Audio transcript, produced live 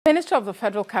Minister of the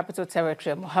Federal Capital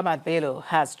Territory, Bello,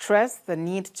 has stressed the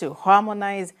need to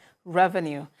harmonize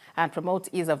revenue and promote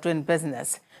ease of doing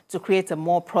business to create a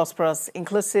more prosperous,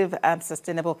 inclusive and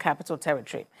sustainable capital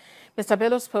territory. Mr.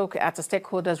 Bello spoke at a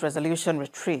stakeholders resolution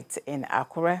retreat in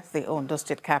Akure, the Ondo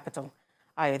State capital.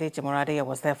 Ayode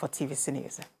was there for TVC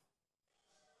News.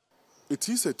 It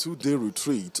is a two-day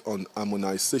retreat on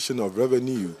harmonization of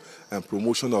revenue and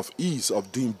promotion of ease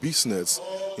of doing business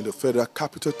in the Federal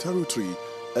Capital Territory,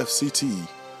 FCT.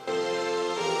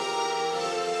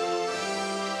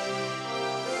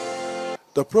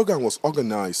 The program was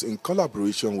organized in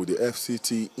collaboration with the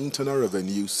FCT Internal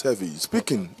Revenue Service.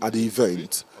 Speaking at the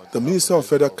event, the Minister of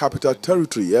Federal Capital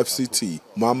Territory, FCT,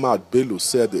 Bello,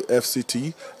 said the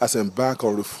FCT has embarked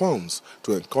on reforms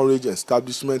to encourage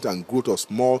establishment and growth of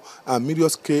small and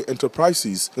medium-scale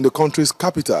enterprises in the country's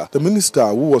capital. The minister,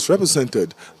 who was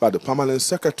represented by the Permanent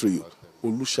Secretary,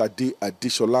 Olushade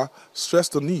Adeshola,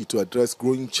 stressed the need to address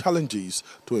growing challenges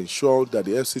to ensure that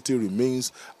the FCT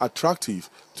remains attractive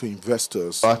to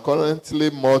investors. There are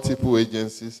currently multiple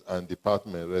agencies and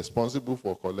departments responsible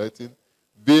for collecting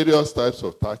various types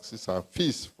of taxes and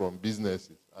fees from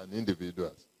businesses and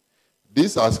individuals.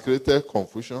 This has created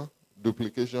confusion,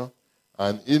 duplication,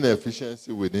 and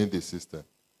inefficiency within the system.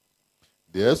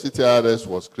 The FCTRS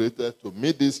was created to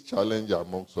meet this challenge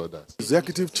amongst others.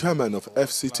 Executive Chairman of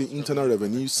FCT Internal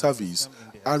Revenue Service,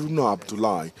 Haruna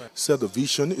Abdullahi, said the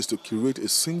vision is to create a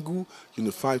single,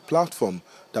 unified platform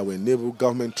that will enable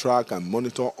government track and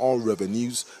monitor all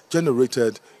revenues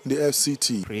generated in the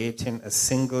FCT. Creating a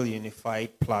single,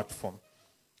 unified platform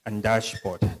and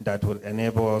dashboard that will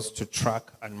enable us to track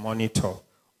and monitor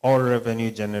all revenue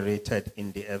generated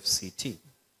in the FCT.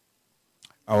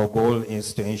 Our goal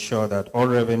is to ensure that all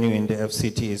revenue in the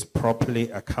FCT is properly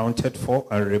accounted for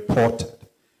and reported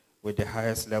with the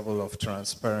highest level of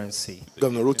transparency.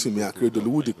 Governor Akure,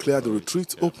 who declared the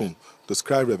retreat open,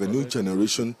 described revenue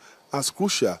generation as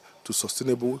crucial to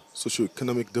sustainable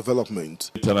socio-economic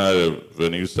development. Internal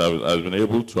Revenue Service has been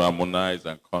able to harmonize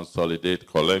and consolidate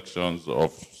collections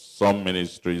of some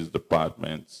ministries,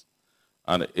 departments,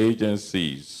 and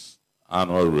agencies'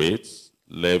 annual rates,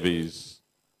 levies,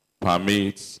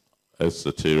 permits,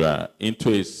 etc.,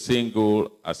 into a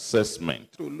single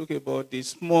assessment. To look about the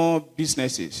small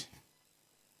businesses.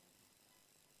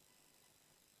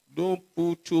 Don't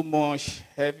put too much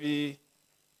heavy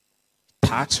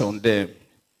tax on them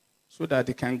so that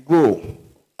they can grow.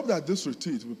 I hope that this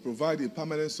retreat will provide a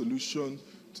permanent solution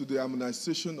to the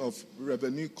harmonization of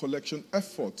revenue collection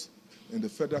efforts in the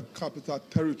Federal Capital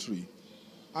Territory.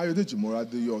 Ayode,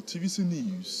 your TVC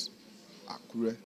News, Akure.